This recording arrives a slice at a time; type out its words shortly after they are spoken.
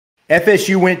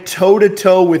FSU went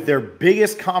toe-to-toe with their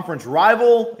biggest conference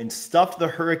rival and stuffed the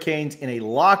Hurricanes in a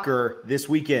locker this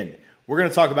weekend. We're going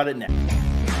to talk about it next.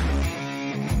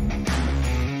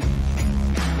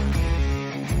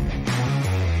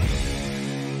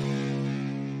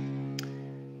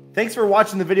 Thanks for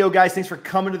watching the video, guys. Thanks for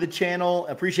coming to the channel.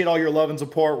 I appreciate all your love and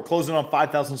support. We're closing on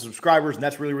 5,000 subscribers, and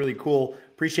that's really, really cool.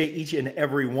 Appreciate each and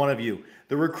every one of you.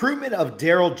 The recruitment of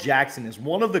Darrell Jackson is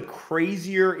one of the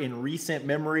crazier in recent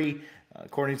memory,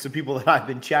 according to some people that I've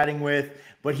been chatting with.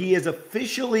 But he is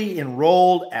officially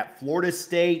enrolled at Florida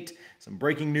State. Some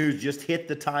breaking news just hit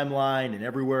the timeline and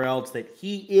everywhere else that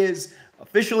he is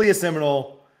officially a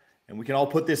Seminole, and we can all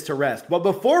put this to rest. But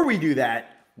before we do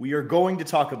that, we are going to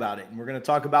talk about it, and we're going to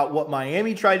talk about what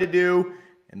Miami tried to do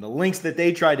and the links that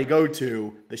they tried to go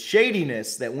to, the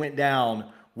shadiness that went down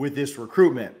with this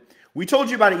recruitment. We told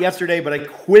you about it yesterday, but a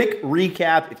quick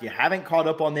recap if you haven't caught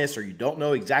up on this or you don't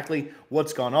know exactly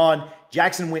what's gone on.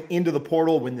 Jackson went into the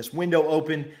portal when this window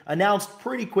opened, announced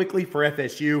pretty quickly for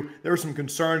FSU. There were some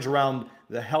concerns around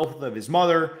the health of his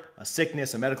mother, a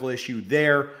sickness, a medical issue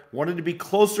there. Wanted to be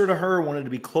closer to her, wanted to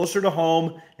be closer to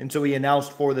home, and so he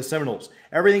announced for the Seminoles.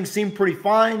 Everything seemed pretty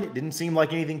fine. It didn't seem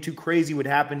like anything too crazy would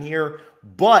happen here,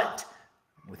 but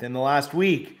within the last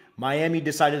week, Miami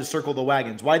decided to circle the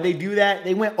wagons. Why'd they do that?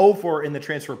 They went 0-4 in the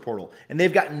transfer portal, and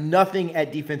they've got nothing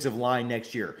at defensive line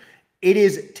next year. It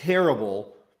is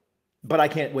terrible, but I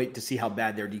can't wait to see how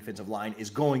bad their defensive line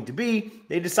is going to be.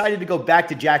 They decided to go back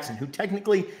to Jackson, who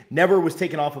technically never was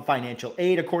taken off of financial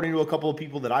aid, according to a couple of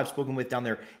people that I've spoken with down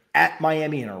there at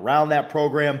Miami and around that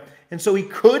program. And so he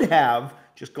could have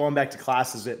just gone back to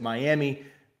classes at Miami,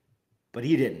 but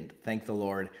he didn't, thank the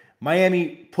Lord. Miami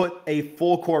put a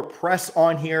full-court press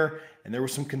on here, and there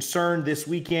was some concern this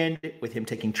weekend with him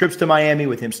taking trips to Miami,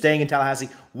 with him staying in Tallahassee.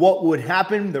 What would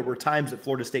happen? There were times that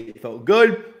Florida State felt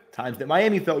good, times that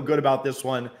Miami felt good about this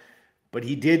one, but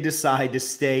he did decide to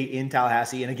stay in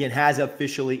Tallahassee and, again, has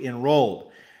officially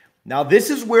enrolled. Now, this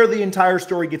is where the entire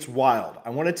story gets wild. I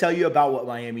want to tell you about what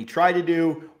Miami tried to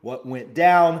do, what went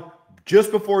down.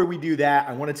 Just before we do that,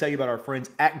 I want to tell you about our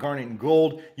friends at Garnet and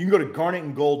Gold. You can go to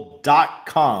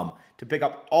garnetandgold.com to pick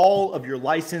up all of your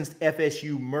licensed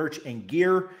FSU merch and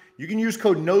gear. You can use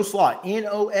code NOSLAW,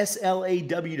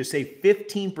 N-O-S-L-A-W, to save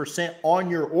 15% on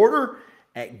your order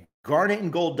at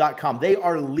garnetandgold.com. They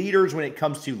are leaders when it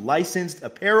comes to licensed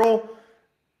apparel,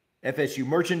 FSU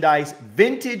merchandise,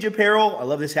 vintage apparel. I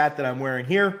love this hat that I'm wearing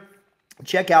here.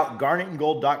 Check out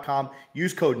garnetandgold.com.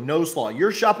 Use code NOSLAW.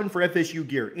 You're shopping for FSU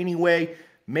gear anyway.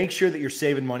 Make sure that you're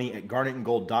saving money at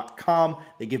garnetandgold.com.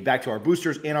 They give back to our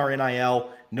boosters and our NIL.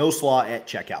 NOSLAW at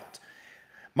checkout.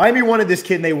 Miami wanted this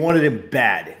kid, and they wanted him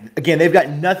bad. Again, they've got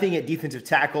nothing at defensive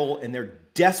tackle, and they're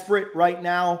desperate right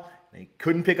now. They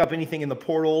couldn't pick up anything in the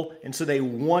portal, and so they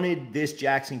wanted this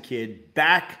Jackson kid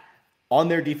back on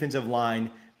their defensive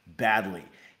line badly.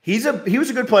 He was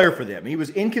a good player for them. He was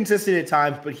inconsistent at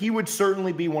times, but he would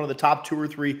certainly be one of the top 2 or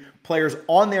 3 players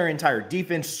on their entire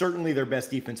defense, certainly their best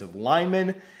defensive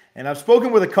lineman. And I've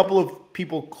spoken with a couple of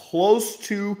people close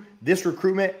to this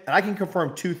recruitment, and I can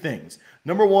confirm 2 things.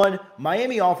 Number one,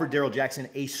 Miami offered Darrell Jackson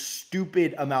a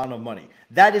stupid amount of money.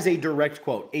 That is a direct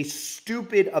quote, a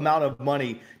stupid amount of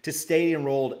money to stay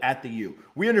enrolled at the U.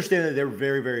 We understand that they're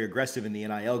very, very aggressive in the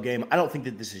NIL game. I don't think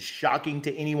that this is shocking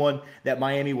to anyone that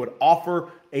Miami would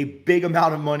offer a big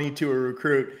amount of money to a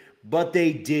recruit, but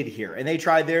they did here, and they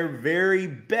tried their very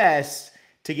best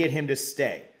to get him to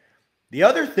stay. The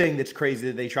other thing that's crazy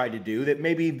that they tried to do, that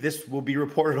maybe this will be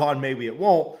reported on, maybe it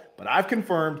won't, but I've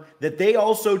confirmed that they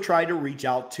also tried to reach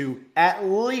out to at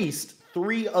least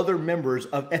 3 other members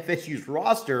of FSU's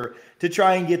roster to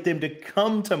try and get them to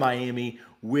come to Miami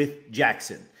with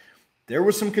Jackson. There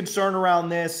was some concern around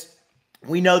this.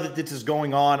 We know that this is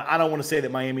going on. I don't want to say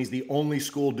that Miami's the only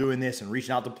school doing this and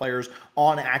reaching out to players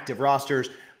on active rosters,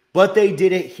 but they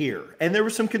did it here. And there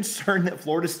was some concern that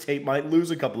Florida State might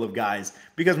lose a couple of guys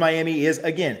because Miami is,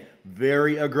 again,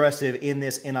 very aggressive in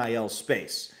this NIL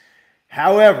space.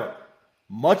 However,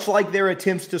 much like their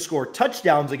attempts to score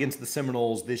touchdowns against the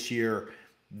Seminoles this year,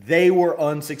 they were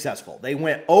unsuccessful. They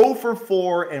went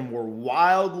 0-for-4 and were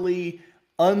wildly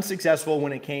unsuccessful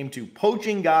when it came to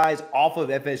poaching guys off of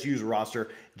FSU's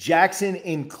roster, Jackson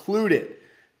included.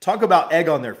 Talk about egg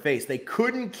on their face. They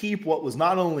couldn't keep what was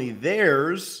not only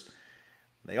theirs,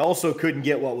 they also couldn't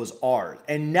get what was ours.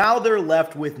 And now they're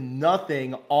left with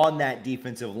nothing on that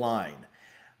defensive line.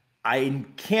 I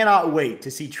cannot wait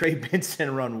to see Trey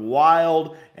Benson run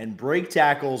wild and break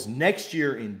tackles next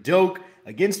year in Doak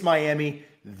against Miami.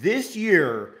 This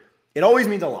year, it always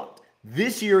means a lot.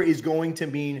 This year is going to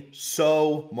mean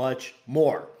so much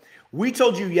more. We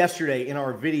told you yesterday in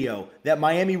our video that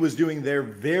Miami was doing their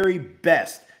very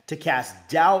best to cast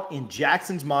doubt in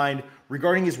Jackson's mind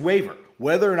regarding his waiver,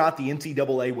 whether or not the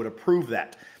NCAA would approve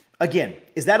that. Again,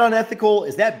 is that unethical?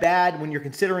 Is that bad when you're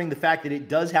considering the fact that it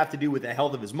does have to do with the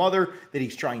health of his mother, that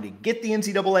he's trying to get the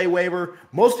NCAA waiver?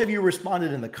 Most of you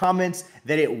responded in the comments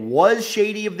that it was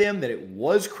shady of them, that it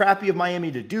was crappy of Miami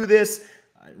to do this.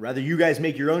 I'd rather you guys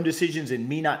make your own decisions and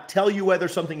me not tell you whether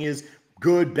something is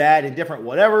good, bad, indifferent,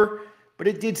 whatever. But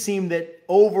it did seem that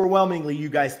overwhelmingly you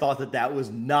guys thought that that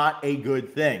was not a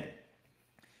good thing.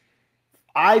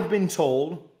 I've been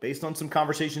told, based on some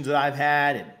conversations that I've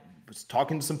had and was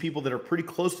talking to some people that are pretty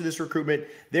close to this recruitment,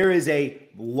 there is a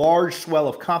large swell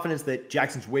of confidence that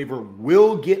Jackson's waiver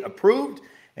will get approved,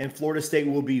 and Florida State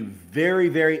will be very,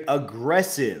 very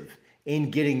aggressive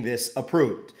in getting this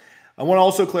approved. I want to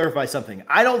also clarify something.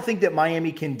 I don't think that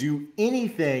Miami can do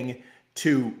anything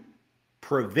to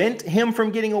prevent him from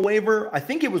getting a waiver. I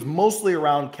think it was mostly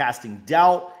around casting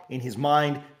doubt in his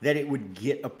mind that it would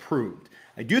get approved.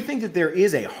 I do think that there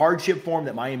is a hardship form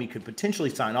that Miami could potentially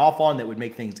sign off on that would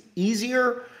make things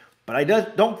easier, but I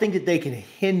don't think that they can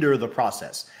hinder the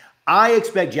process. I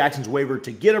expect Jackson's waiver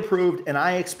to get approved, and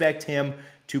I expect him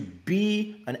to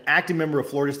be an active member of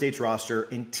Florida State's roster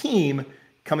and team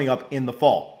coming up in the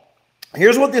fall.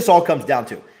 Here's what this all comes down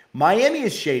to. Miami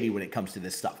is shady when it comes to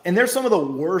this stuff, and they're some of the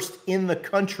worst in the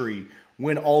country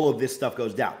when all of this stuff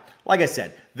goes down. Like I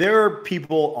said, there are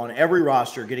people on every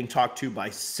roster getting talked to by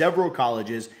several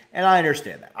colleges, and I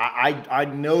understand that. I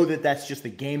know that that's just the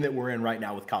game that we're in right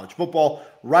now with college football.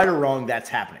 Right or wrong, that's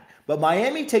happening. But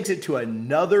Miami takes it to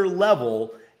another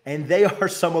level, and they are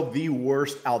some of the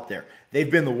worst out there. They've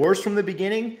been the worst from the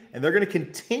beginning, and they're going to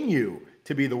continue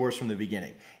to be the worst from the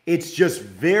beginning. It's just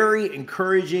very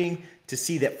encouraging to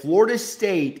see that Florida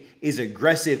State is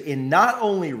aggressive in not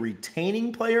only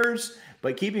retaining players,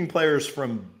 but keeping players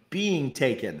from being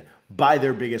taken by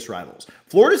their biggest rivals.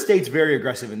 Florida State's very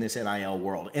aggressive in this NIL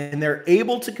world, and they're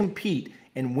able to compete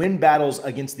and win battles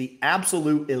against the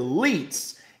absolute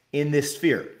elites in this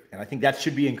sphere. And I think that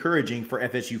should be encouraging for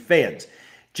FSU fans.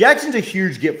 Jackson's a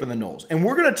huge get for the Noles, and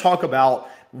we're going to talk about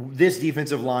this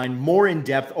defensive line more in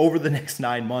depth over the next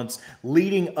 9 months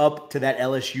leading up to that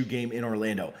LSU game in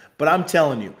Orlando. But I'm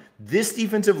telling you, this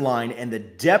defensive line and the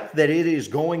depth that it is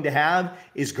going to have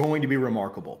is going to be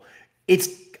remarkable.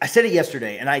 I said it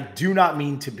yesterday, and I do not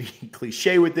mean to be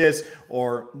cliche with this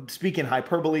or speak in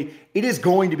hyperbole. It is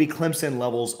going to be Clemson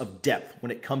levels of depth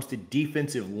when it comes to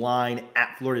defensive line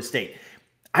at Florida State.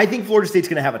 I think Florida State's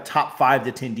going to have a top 5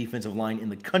 to 10 defensive line in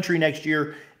the country next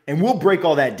year, and we'll break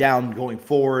all that down going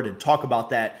forward and talk about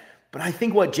that. But I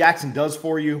think what Jackson does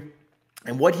for you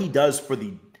and what he does for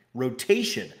the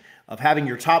rotation of having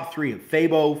your top 3 of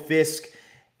Fabo, Fisk,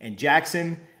 and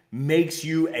Jackson makes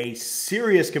you a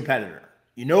serious competitor.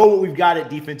 You know what we've got at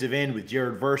defensive end with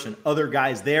Jared Verse and other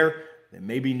guys there that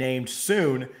may be named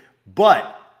soon,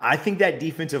 but I think that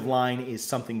defensive line is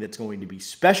something that's going to be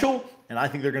special, and I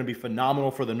think they're going to be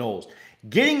phenomenal for the Noles.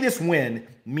 Getting this win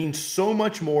means so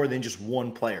much more than just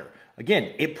one player.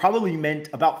 Again, it probably meant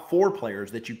about 4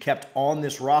 players that you kept on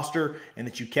this roster and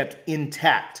that you kept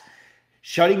intact.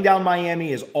 Shutting down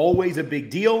Miami is always a big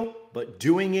deal, but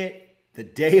doing it the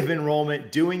day of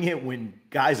enrollment, doing it when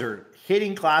guys are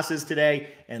hitting classes today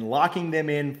and locking them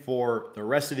in for the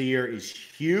rest of the year is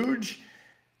huge,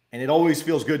 and it always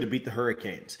feels good to beat the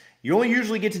Hurricanes. You only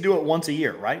usually get to do it once a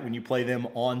year, right, when you play them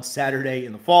on Saturday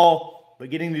in the fall, but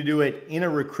getting to do it in a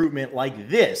recruitment like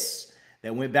this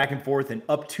that went back and forth and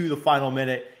up to the final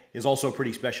minute is also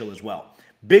pretty special as well.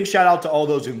 Big shout out to all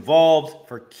those involved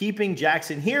for keeping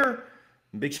Jackson here.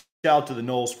 Big shout out to the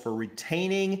Noles for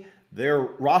retaining their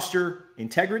roster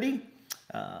integrity.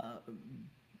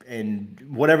 And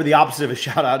whatever the opposite of a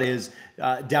shout out is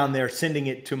down there, sending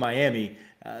it to Miami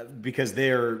because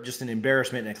they're just an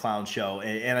embarrassment and a clown show.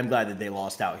 And I'm glad that they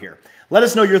lost out here. Let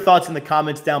us know your thoughts in the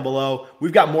comments down below.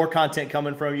 We've got more content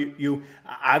coming from you.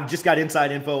 I've just got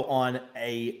inside info on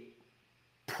a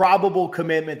probable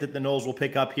commitment that the Noles will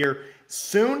pick up here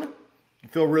soon. I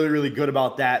feel really, really good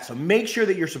about that. So make sure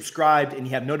that you're subscribed and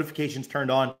you have notifications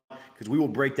turned on because we will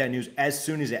break that news as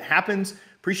soon as it happens.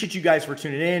 Appreciate you guys for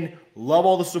tuning in. Love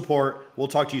all the support. We'll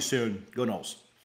talk to you soon. Go Noles.